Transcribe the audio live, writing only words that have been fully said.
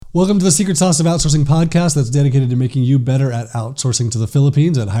Welcome to the Secret Sauce of Outsourcing podcast that's dedicated to making you better at outsourcing to the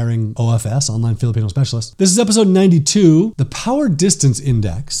Philippines, at hiring OFS, online Filipino specialists. This is episode 92, the Power Distance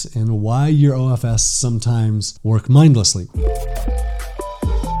Index, and why your OFS sometimes work mindlessly.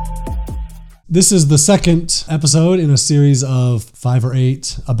 This is the second episode in a series of 5 or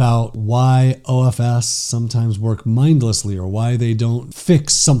 8 about why OFS sometimes work mindlessly, or why they don't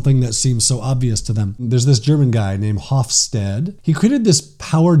fix something that seems so obvious to them. There's this German guy named Hofstede. He created this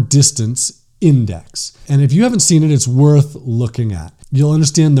power distance index. And if you haven't seen it, it's worth looking at. You'll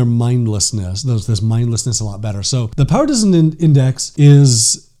understand their mindlessness, this mindlessness a lot better. So the power distance index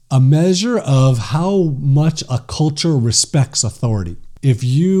is a measure of how much a culture respects authority. If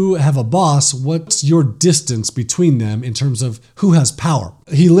you have a boss, what's your distance between them in terms of who has power?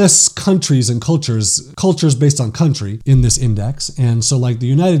 He lists countries and cultures based on country in this index. And so like the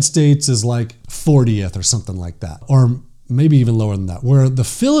United States is like 40th or something like that, or maybe even lower than that, where the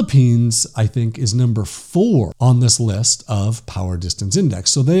Philippines, I think, is number 4 on this list of power distance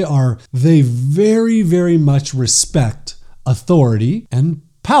index. So they very, very much respect authority and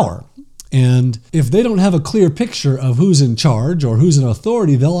power. And if they don't have a clear picture of who's in charge or who's in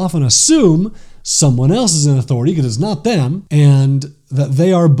authority, they'll often assume someone else is in authority because it's not them, and that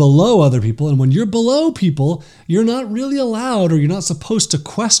they are below other people. And when you're below people, you're not really allowed, or you're not supposed to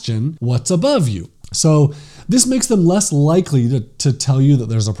question what's above you. So this makes them less likely to tell you that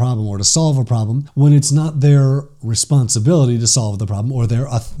there's a problem or to solve a problem when it's not their responsibility to solve the problem, or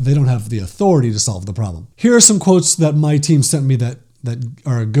they don't have the authority to solve the problem. Here are some quotes that my team sent me that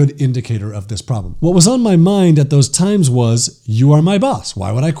are a good indicator of this problem. What was on my mind at those times was, you are my boss.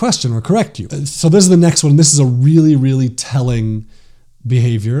 Why would I question or correct you? So this is the next one. This is a really, really telling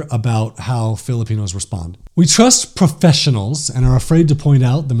behavior about how Filipinos respond. We trust professionals and are afraid to point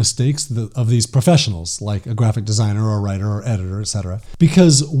out the mistakes of these professionals, like a graphic designer or a writer or editor, etc.,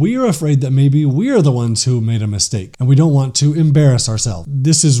 because we are afraid that maybe we are the ones who made a mistake and we don't want to embarrass ourselves.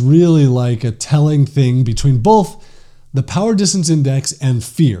 This is really like a telling thing between both the power distance index and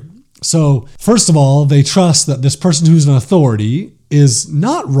fear. So first of all, they trust that this person who's an authority is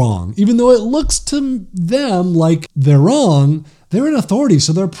not wrong. Even though it looks to them like they're wrong, they're an authority,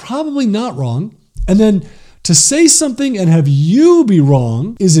 so they're probably not wrong. And then to say something and have you be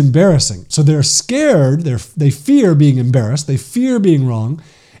wrong is embarrassing. So they're scared, they fear being embarrassed, they fear being wrong,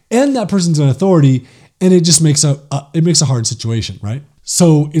 and that person's an authority, and it just makes a hard situation, right?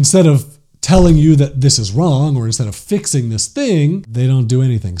 So instead of telling you that this is wrong, or instead of fixing this thing, they don't do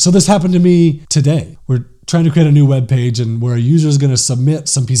anything. So this happened to me today. We're trying to create a new web page, and where a user is going to submit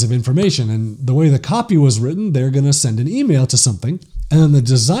some piece of information, and the way the copy was written, they're going to send an email to something. And then the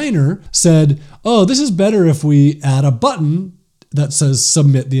designer said, oh, this is better if we add a button that says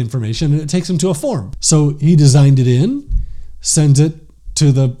submit the information, and it takes them to a form. So he designed it in, sends it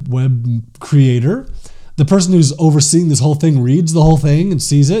to the web creator. The person who's overseeing this whole thing reads the whole thing and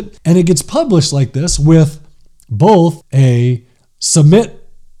sees it, and it gets published like this with both a submit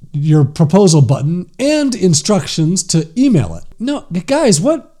your proposal button and instructions to email it. No, guys,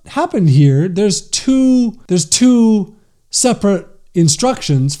 what happened here? There's two separate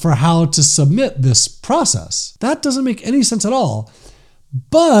instructions for how to submit this process. That doesn't make any sense at all.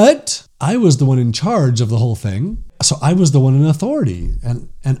 But I was the one in charge of the whole thing. So I was the one in authority, and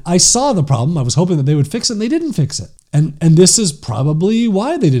I saw the problem. I was hoping that they would fix it, and they didn't fix it. And this is probably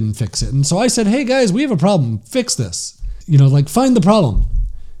why they didn't fix it. And so I said, hey guys, we have a problem. Fix this. Find the problem.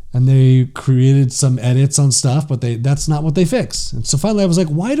 And they created some edits on stuff, but that's not what they fix. And so finally I was like,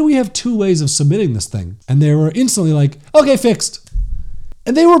 why do we have 2 ways of submitting this thing? And they were instantly like, okay, fixed.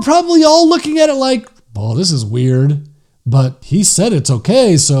 And they were probably all looking at it like, well, this is weird, but he said it's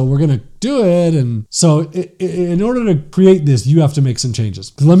okay, so we're going to do it. And so in order to create this, you have to make some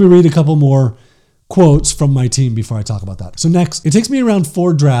changes. Let me read a couple more quotes from my team before I talk about that. So next, it takes me around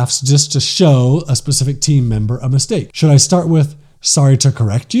 4 drafts just to show a specific team member a mistake. Should I start with, sorry to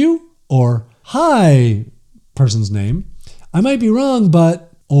correct you? Or, hi, person's name, I might be wrong,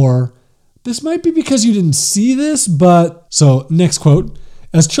 but, or, this might be because you didn't see this, but. So next quote,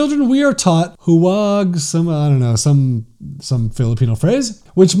 as children, we are taught huwag, some Filipino phrase,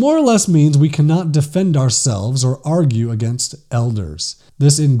 which more or less means we cannot defend ourselves or argue against elders.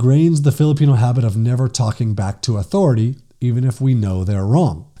 This ingrains the Filipino habit of never talking back to authority, even if we know they're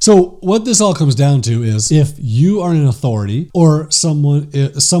wrong. So what this all comes down to is, if you are in authority, or someone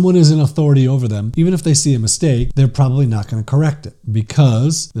is in authority over them, even if they see a mistake, they're probably not going to correct it,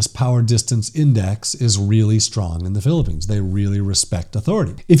 because this power distance index is really strong in the Philippines. They really respect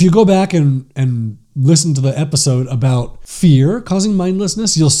authority. If you go back and listen to the episode about fear causing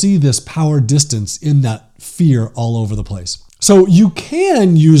mindlessness, you'll see this power distance in that fear all over the place. So you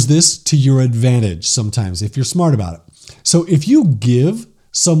can use this to your advantage sometimes if you're smart about it. So if you give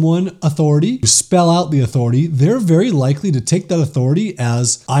someone authority, you spell out the authority, they're very likely to take that authority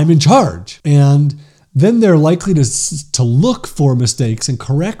as I'm in charge. And then they're likely to look for mistakes and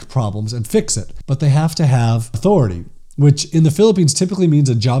correct problems and fix it. But they have to have authority, which in the Philippines typically means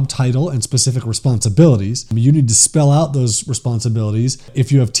a job title and specific responsibilities. You need to spell out those responsibilities.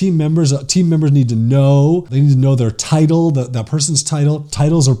 If you have team members need to know, they need to know their title, that person's title.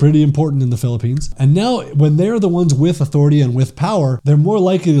 Titles are pretty important in the Philippines. And now when they're the ones with authority and with power, they're more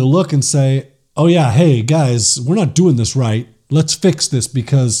likely to look and say, oh yeah, hey guys, we're not doing this right. Let's fix this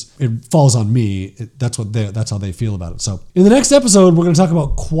because it falls on me. That's how they feel about it. So in the next episode, we're going to talk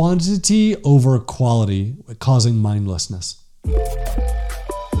about quantity over quality causing mindlessness.